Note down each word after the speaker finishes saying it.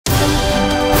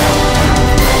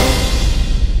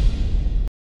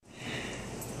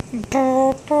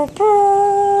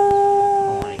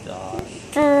Oh my gosh.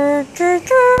 It's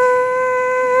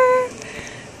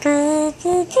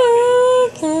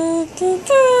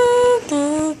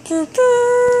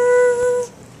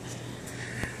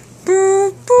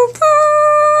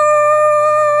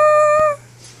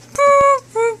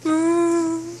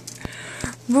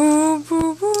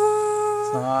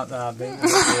not that big of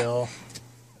a deal.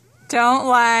 Don't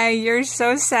lie, you're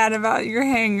so sad about your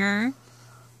hanger.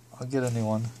 I'll get a new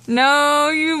one. No,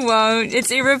 you won't. It's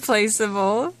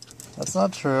irreplaceable. That's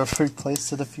not true. I've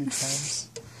replaced it a few times.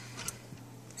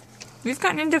 We've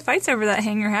gotten into fights over that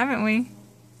hanger, haven't we?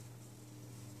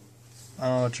 I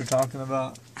don't know what you're talking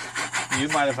about. You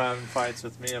might have had fights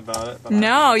with me about it. But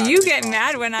no, you get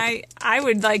mad when I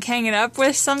would like hang it up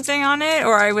with something on it,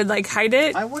 or I would like hide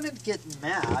it. I wouldn't get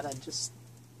mad. I'd just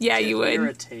yeah, you would.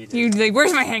 Irritated. You'd like,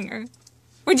 where's my hanger?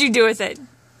 What'd you do with it?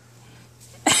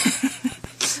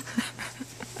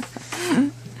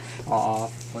 Aw,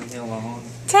 leave me alone.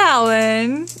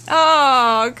 Talon!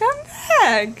 Oh, come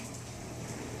back!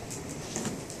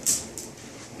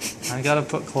 I gotta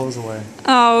put clothes away.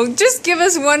 Oh, just give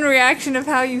us one reaction of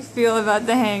how you feel about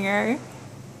the hanger.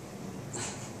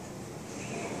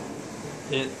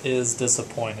 It is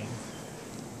disappointing.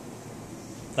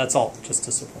 That's all, just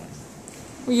disappointing.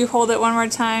 Will you hold it one more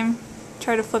time?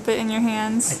 Try to flip it in your I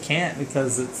hands. can't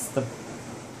because it's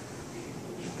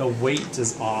the weight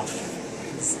is off.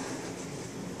 This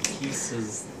piece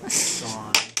is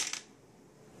gone.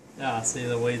 Yeah, see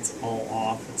the weight's all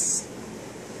off. It's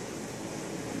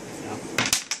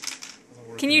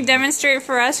Can you demonstrate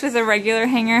for us with a regular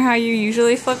hanger how you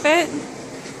usually flip it?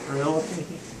 really?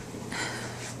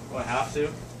 Do I have to?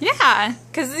 Yeah,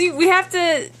 because we have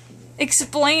to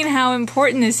explain how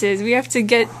important this is. We have to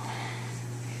get...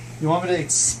 You want me to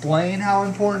explain how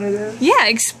important it is? Yeah,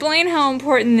 explain how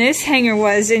important this hanger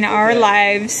was in our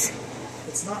lives.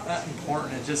 It's not that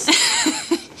important. It just...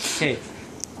 Okay,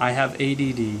 I have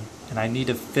ADD and I need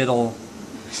to fiddle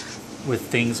with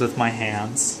things with my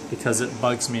hands because it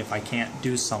bugs me if I can't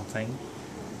do something.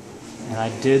 And I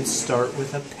did start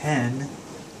with a pen,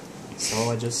 so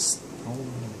I just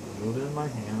move it in my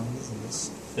hands and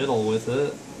just fiddle with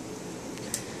it.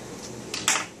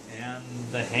 And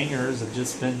the hangers have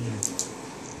just been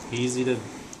easy to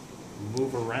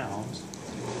move around.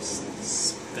 Just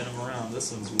spin them around.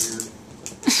 This one's weird.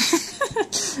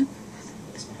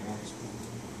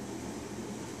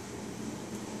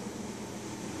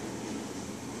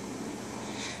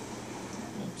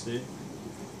 See?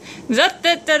 I don't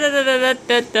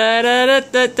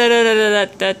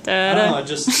know, it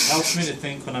just helps me to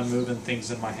think when I'm moving things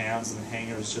in my hands, and the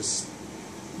hanger's just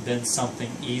been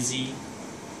something easy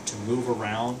to move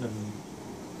around. And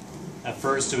at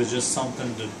first it was just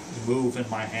something to move in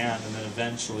my hand, and then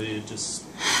eventually it just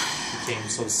became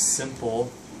so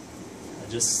simple. It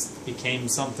just became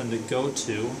something to go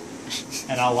to.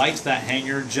 And I liked that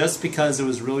hanger just because it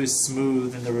was really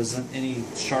smooth and there wasn't any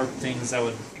sharp things that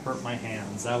would hurt my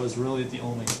hands. That was really the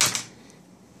only...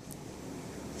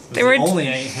 only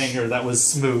hanger that was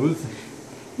smooth.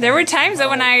 There were times that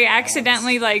when I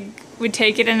accidentally like would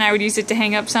take it and I would use it to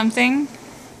hang up something,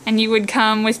 and you would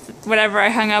come with whatever I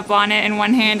hung up on it in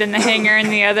one hand and the hanger in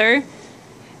the other,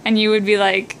 and you would be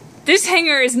like, "This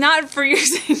hanger is not for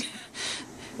using."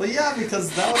 Well, yeah, because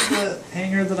that was the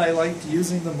hanger that I liked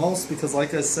using the most because,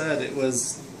 like I said, it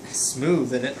was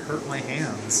smooth and it hurt my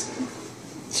hands.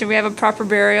 Should we have a proper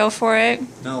burial for it?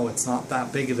 No, it's not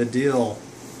that big of a deal.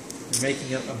 You're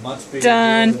making it a much bigger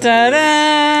Dun, deal da,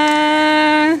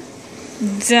 than it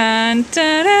is. Dun,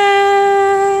 da,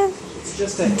 da. It's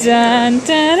just a hanger. Dun,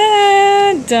 da,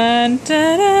 da, dun,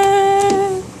 da,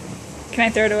 da. Can I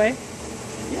throw it away?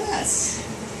 Yes!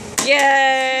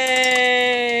 Yay!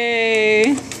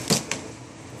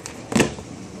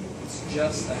 It's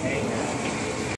just a hanger.